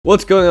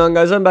What's going on,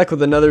 guys? I'm back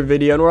with another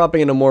video and we're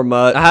hopping into more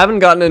MUT. I haven't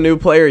gotten a new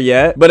player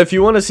yet, but if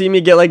you want to see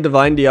me get like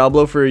Divine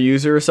Diablo for a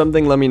user or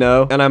something, let me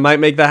know and I might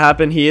make that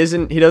happen. He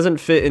doesn't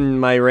fit in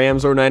my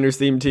Rams or Niners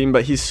theme team,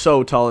 but he's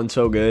so tall and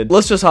so good.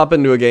 Let's just hop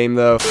into a game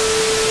though.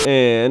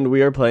 And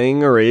we are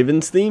playing a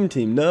Ravens theme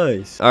team.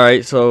 Nice. All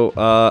right, so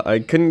I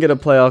couldn't get a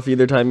playoff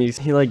either time.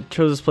 He like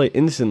chose his play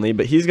instantly,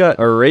 but he's got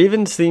a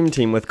Ravens theme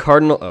team with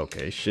Cardinal.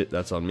 Okay, shit,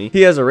 that's on me.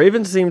 He has a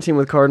Ravens theme team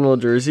with Cardinal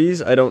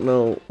jerseys. I don't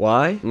know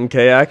why.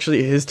 Okay,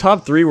 actually, his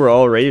top three were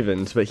all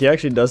Ravens, but he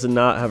actually does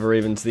not have a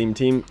Ravens theme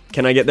team.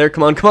 Can I get there?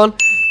 Come on, come on.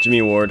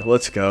 Jimmy Ward,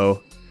 let's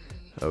go.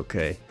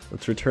 Okay,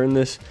 let's return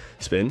this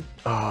spin.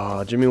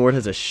 Oh, Jimmy Ward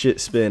has a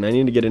shit spin. I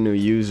need to get a new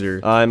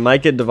user. I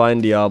might get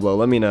Divine Diablo.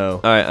 Let me know.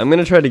 All right, I'm going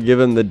to try to give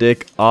him the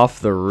dick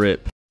off the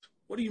rip.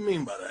 What do you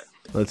mean by that?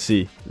 Let's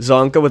see.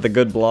 Zonka with a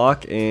good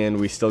block, and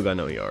we still got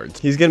no yards.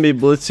 He's going to be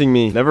blitzing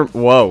me.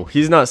 Whoa,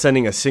 he's not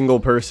sending a single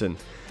person.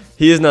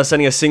 He is not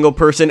sending a single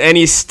person, and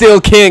he still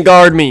can't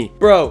guard me.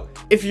 Bro,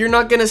 if you're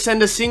not going to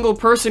send a single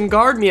person,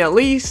 guard me at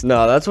least.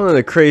 No, that's one of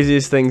the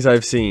craziest things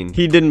I've seen.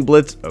 He didn't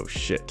blitz. Oh,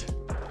 shit.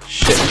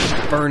 Shit.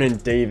 Vernon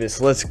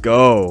Davis, let's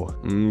go.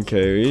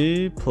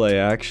 Okay, play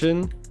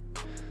action.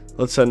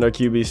 Let's send our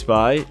QB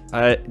spy.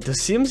 Does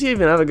CMC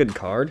even have a good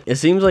card? It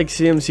seems like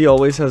CMC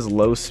always has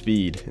low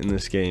speed in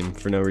this game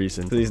for no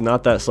reason. He's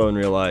not that slow in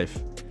real life.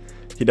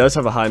 He does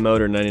have a high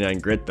motor 99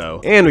 grit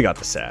though. And we got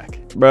the sack.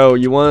 Bro,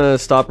 you want to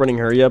stop running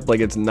hurry up? Like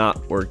it's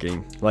not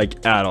working.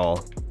 Like at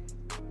all.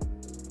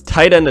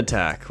 Tight end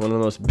attack, one of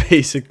the most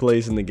basic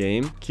plays in the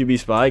game. QB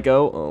spy,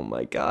 go. Oh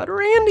my god,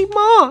 Randy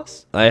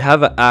Moss. I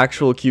have an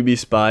actual QB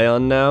spy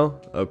on now.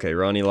 Okay,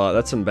 Ronnie Lott,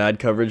 that's some bad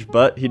coverage,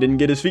 but he didn't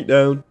get his feet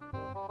down.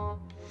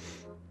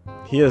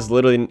 He has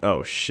literally,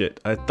 oh shit.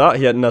 I thought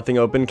he had nothing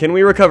open. Can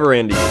we recover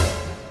Randy?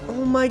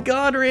 Oh my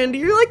god, Randy,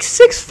 you're like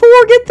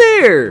 6'4", get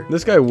there.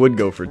 This guy would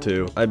go for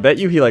 2. I bet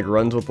you he like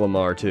runs with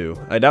Lamar too.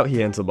 I doubt he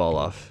hands the ball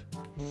off.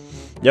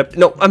 Yep,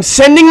 no, I'm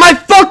sending my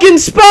fucking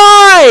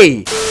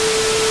spy!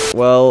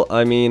 Well,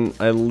 I mean,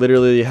 I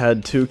literally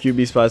had 2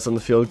 QB spies on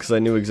the field because I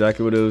knew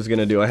exactly what it was going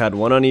to do. I had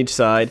one on each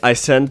side. I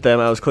sent them.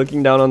 I was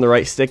clicking down on the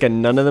right stick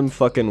and none of them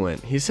fucking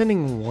went. He's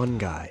sending one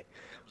guy.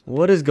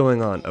 What is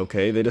going on?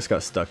 Okay, they just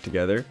got stuck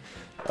together.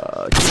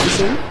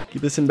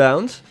 Keep this in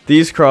bounds.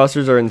 These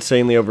crossers are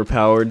insanely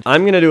overpowered.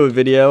 I'm going to do a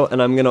video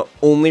and I'm going to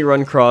only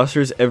run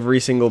crossers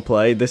every single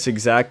play. This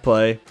exact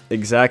play,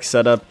 exact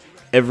setup,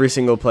 every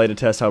single play to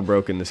test how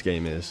broken this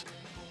game is.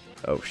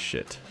 Oh,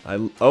 shit.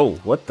 Oh,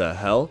 what the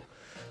hell?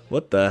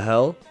 What the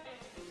hell?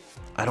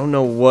 I don't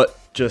know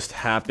what just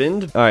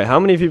happened. All right, how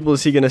many people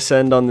is he going to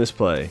send on this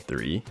play?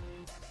 3.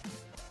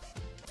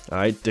 All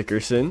right,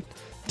 Dickerson.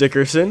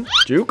 Dickerson.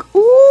 Juke.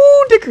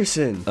 Ooh,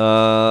 Dickerson.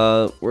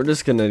 We're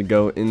just going to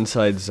go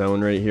inside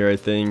zone right here, I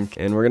think.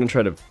 And we're going to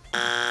try to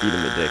beat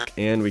him a dick.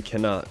 And we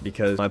cannot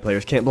because my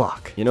players can't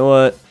block. You know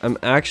what? I'm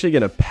actually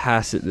going to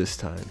pass it this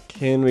time.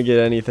 Can we get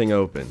anything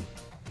open?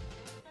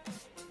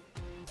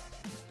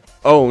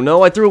 Oh,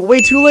 no, I threw it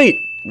way too late.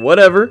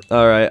 Whatever.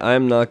 Alright,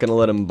 I'm not going to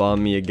let him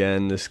bomb me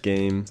again this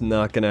game. It's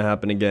not going to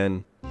happen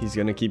again. He's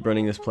going to keep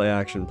running this play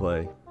action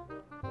play.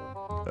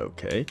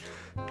 Okay.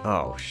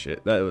 Oh,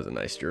 shit. That was a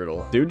nice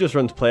driddle. Dude just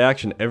runs play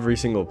action every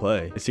single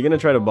play. Is he going to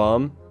try to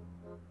bomb?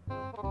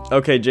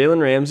 Okay, Jalen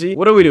Ramsey.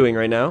 What are we doing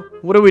right now?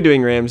 What are we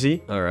doing,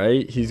 Ramsey?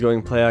 Alright, he's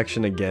going play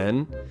action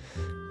again.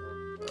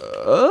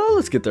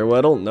 Let's get there,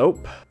 Weddle.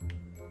 Nope.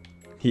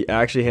 He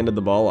actually handed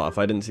the ball off.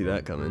 I didn't see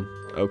that coming.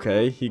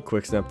 Okay, he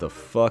quick snapped the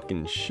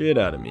fucking shit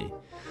out of me.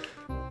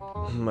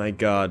 Oh my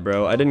god,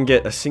 bro. I didn't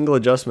get a single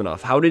adjustment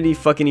off. How did he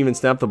fucking even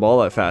snap the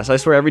ball that fast? I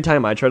swear every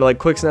time I try to like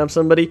quick snap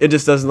somebody, it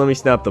just doesn't let me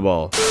snap the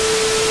ball.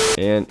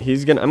 And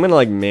I'm gonna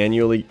like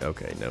manually,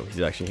 okay, no,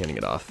 he's actually handing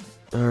it off.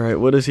 All right,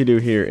 what does he do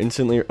here?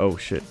 Instantly, oh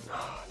shit.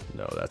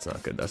 No, that's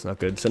not good. That's not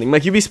good. Sending my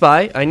QB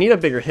spy. I need a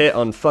bigger hit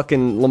on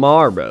fucking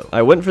Lamar, bro.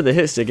 I went for the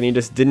hit stick and he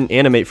just didn't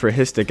animate for a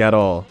hit stick at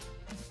all.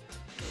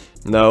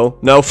 No,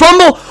 no,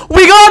 fumble!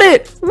 We got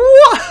it!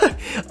 What?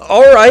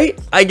 All right,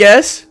 I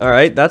guess. All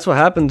right, that's what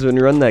happens when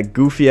you run that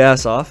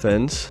goofy-ass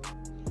offense.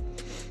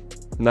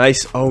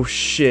 Nice. Oh,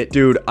 shit.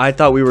 Dude, I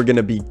thought we were going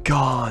to be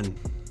gone.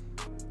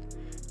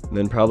 And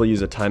then probably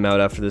use a timeout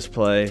after this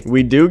play.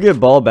 We do get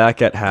ball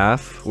back at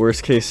half.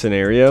 Worst case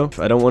scenario.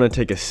 I don't want to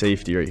take a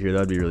safety right here. That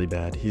would be really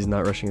bad. He's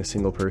not rushing a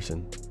single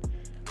person.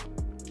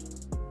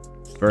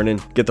 Vernon,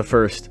 get the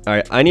first. All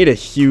right, I need a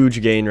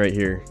huge gain right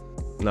here.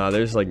 Nah,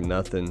 there's like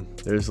nothing.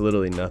 There's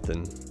literally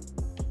nothing.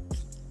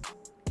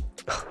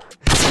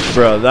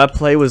 Bro, that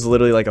play was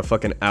literally like a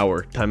fucking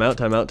hour. Timeout,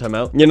 timeout,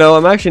 timeout. You know,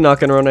 I'm actually not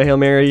going to run a Hail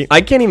Mary.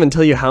 I can't even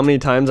tell you how many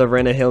times I've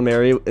ran a Hail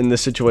Mary in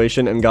this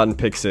situation and gotten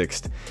pick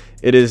sixed.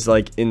 It is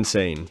like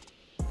insane.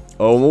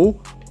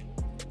 Oh.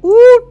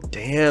 Woo.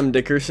 Damn,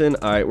 Dickerson.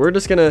 All right, we're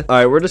just gonna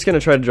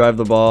try to drive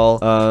the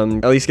ball.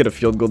 At least get a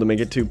field goal to make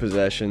it 2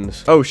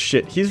 possessions. Oh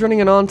shit, he's running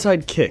an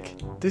onside kick.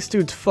 This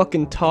dude's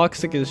fucking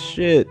toxic as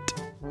shit.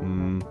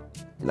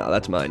 No,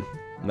 that's mine.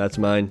 That's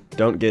mine.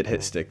 Don't get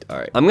hit sticked. All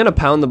right. I'm going to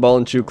pound the ball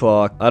and shoot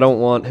clock. I don't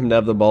want him to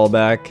have the ball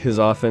back. His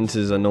offense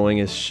is annoying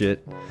as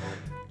shit.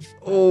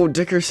 Oh,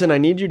 Dickerson, I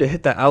need you to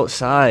hit the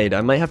outside. I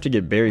might have to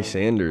get Barry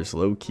Sanders,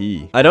 low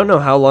key. I don't know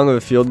how long of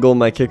a field goal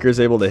my kicker is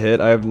able to hit.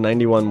 I have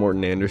 91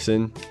 Morton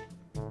Anderson.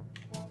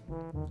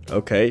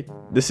 Okay,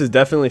 this is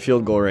definitely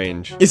field goal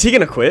range. Is he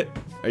gonna quit?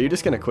 Are you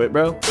just gonna quit,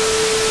 bro?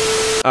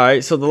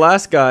 Alright, so the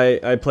last guy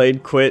I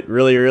played quit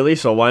really early,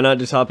 so why not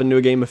just hop into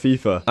a game of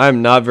FIFA?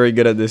 I'm not very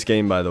good at this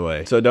game, by the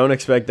way, so don't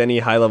expect any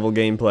high-level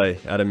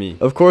gameplay out of me.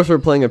 Of course, we're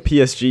playing a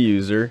PSG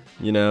user.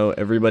 You know,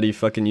 everybody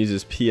fucking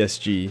uses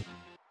PSG.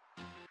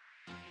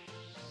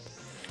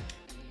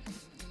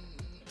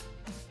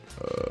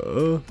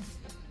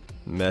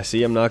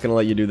 Messi, I'm not gonna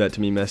let you do that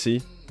to me,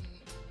 Messi.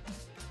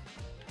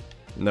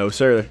 No,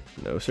 sir.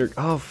 No, sir.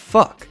 Oh,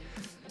 fuck.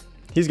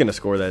 He's gonna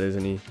score that,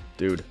 isn't he?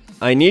 Dude.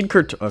 I need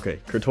Courtois. Okay,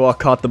 Courtois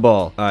caught the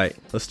ball. Alright,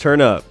 let's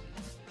turn up.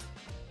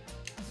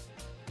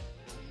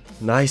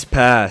 Nice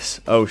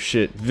pass. Oh,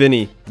 shit.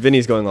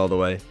 Vinny's going all the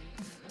way.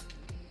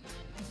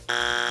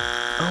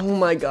 Oh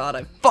my god,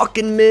 I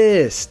fucking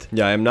missed.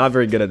 Yeah, I'm not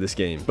very good at this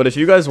game. But if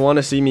you guys want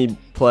to see me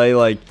play,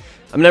 like,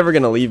 I'm never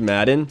gonna leave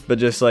Madden, but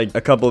just like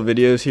a couple of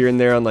videos here and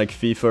there on like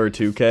FIFA or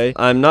 2K.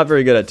 I'm not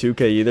very good at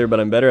 2K either,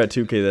 but I'm better at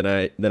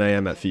 2K than I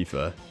am at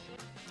FIFA.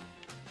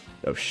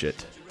 Oh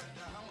shit.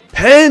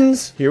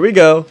 Pens! Here we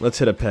go. Let's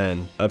hit a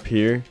pen. Up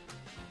here.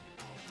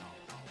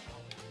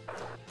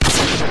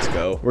 Let's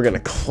go. We're gonna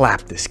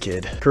clap this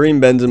kid. Karim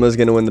Benzema's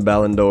gonna win the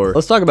Ballon d'Or.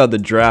 Let's talk about the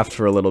draft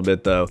for a little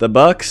bit though. The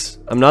Bucks,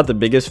 I'm not the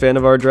biggest fan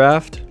of our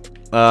draft.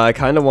 I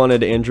kind of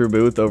wanted Andrew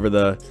Booth over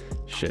the...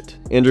 Shit.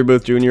 Andrew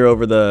Booth Jr.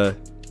 over the...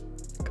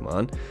 Come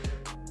on.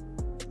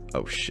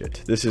 Oh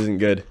shit. This isn't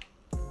good.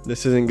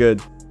 This isn't good.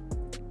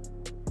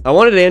 I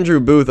wanted Andrew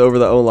Booth over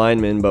the O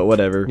lineman, but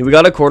whatever. We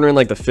got a corner in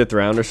like the 5th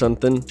round or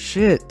something.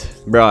 Shit.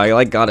 Bro, I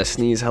like gotta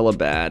sneeze hella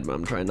bad, but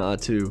I'm trying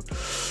not to.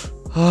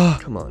 Oh,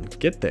 come on.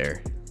 Get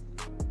there.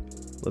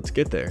 Let's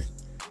get there.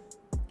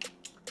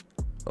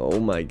 Oh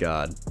my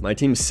god. My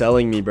team's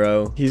selling me,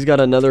 bro. He's got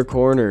another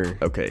corner.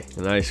 Okay.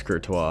 Nice,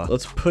 Courtois.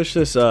 Let's push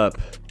this up.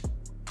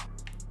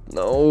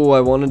 No, I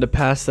wanted to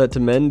pass that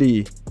to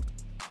Mendy.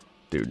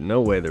 Dude,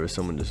 no way there was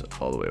someone just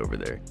all the way over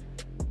there.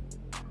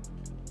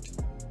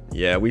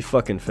 Yeah, we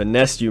fucking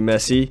finessed you,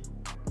 Messi.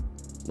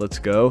 Let's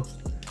go.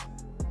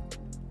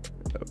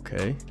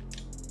 Okay.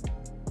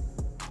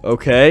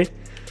 Okay.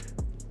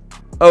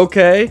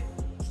 Okay.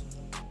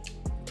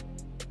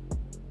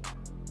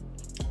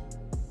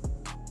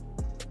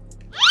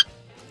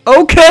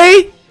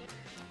 Okay!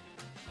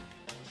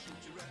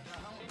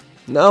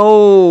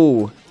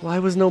 No! Why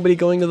was nobody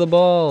going to the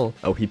ball?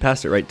 Oh, he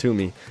passed it right to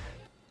me.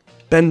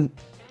 Ben...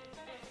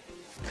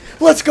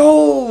 Let's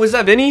go! Was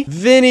that Vinny?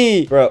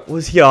 Vinny! Bro,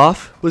 was he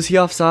off? Was he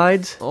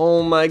offsides?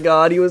 Oh my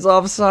god, he was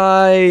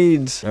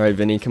offsides. Alright,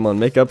 Vinny, come on,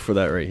 make up for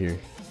that right here.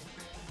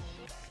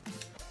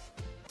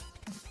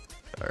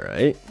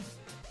 Alright.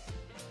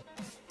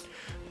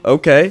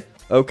 Okay,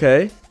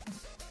 okay.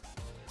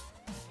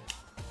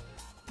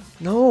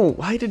 No,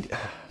 why did...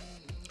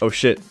 Oh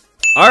shit.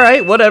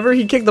 Alright, whatever,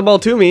 he kicked the ball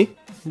to me.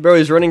 Bro,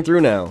 he's running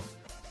through now.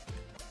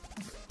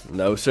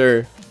 No,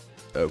 sir.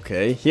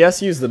 Okay, he has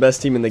to use the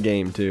best team in the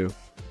game, too.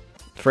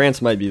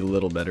 France might be a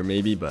little better,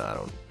 maybe, but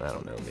I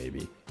don't know,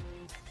 maybe.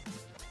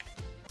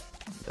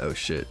 Oh,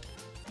 shit.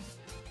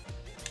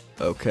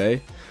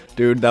 Okay.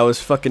 Dude, that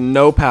was fucking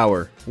no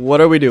power.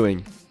 What are we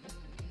doing?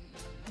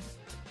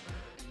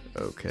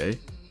 Okay.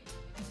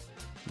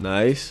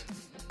 Nice.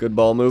 Good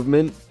ball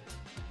movement.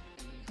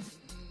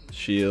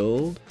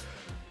 Shield.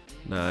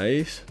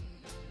 Nice.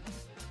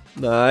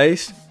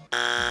 Nice.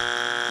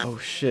 Oh,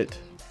 shit.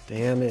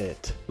 Damn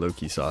it.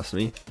 Loki sauced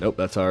me. Nope,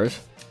 that's ours.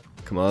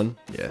 Come on.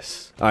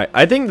 Yes. Alright,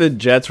 I think the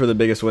Jets were the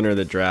biggest winner of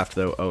the draft,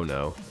 though. Oh,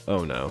 no.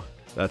 Oh, no.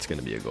 That's going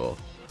to be a goal.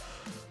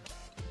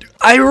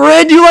 I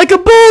read you like a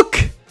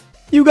book!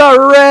 You got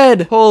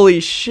read! Holy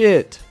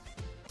shit.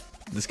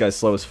 This guy's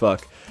slow as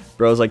fuck.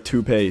 Bro's like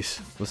 2 pace.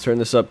 Let's turn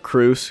this up.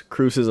 Cruz.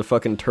 Cruz is a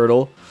fucking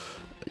turtle.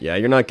 Yeah,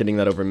 you're not getting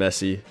that over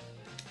Messi.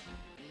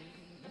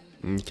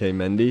 Okay,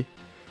 Mendy.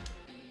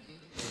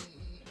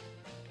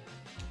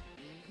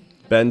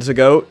 Ben's a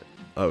goat.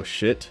 Oh,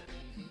 shit.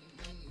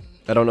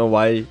 I don't know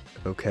why...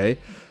 Okay.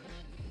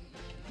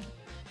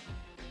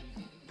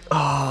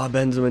 Ah, oh,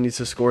 Benzema needs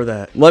to score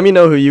that. Let me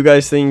know who you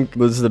guys think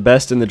was the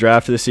best in the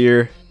draft this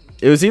year.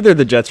 It was either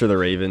the Jets or the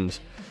Ravens.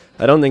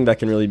 I don't think that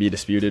can really be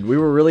disputed. We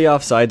were really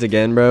offsides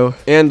again, bro.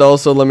 And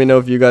also, let me know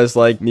if you guys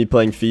like me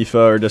playing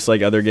FIFA or just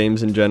like other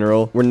games in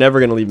general. We're never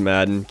going to leave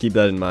Madden. Keep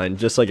that in mind.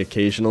 Just like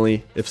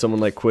occasionally, if someone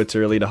like quits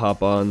early to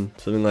hop on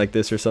something like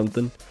this or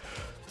something.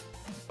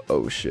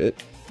 Oh,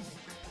 shit.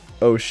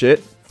 Oh,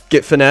 shit.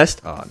 Get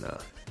finessed. Oh, no.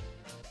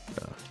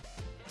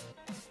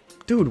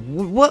 Dude,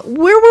 what?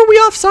 Where were we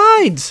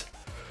offsides?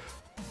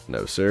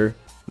 No, sir.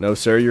 No,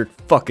 sir. You're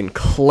fucking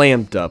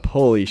clamped up.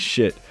 Holy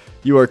shit.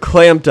 You are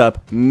clamped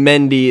up.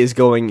 Mendy is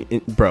going in.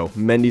 Bro,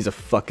 Mendy's a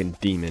fucking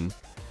demon.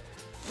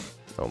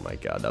 Oh my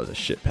god, that was a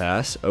shit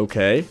pass.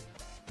 Okay.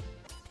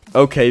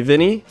 Okay,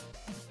 Vinny.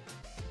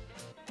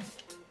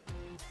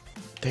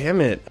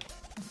 Damn it.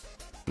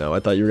 No,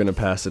 I thought you were going to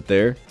pass it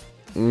there.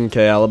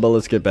 Okay, Alaba,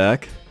 let's get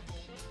back.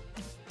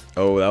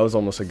 Oh, that was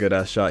almost a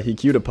good-ass shot. He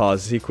queued a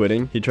pause. Is he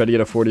quitting? He tried to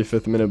get a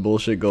 45th minute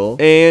bullshit goal.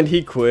 And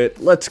he quit.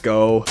 Let's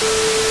go.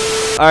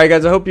 Alright,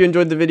 guys. I hope you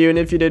enjoyed the video. And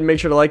if you did, make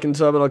sure to like and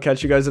sub. And I'll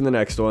catch you guys in the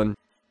next one.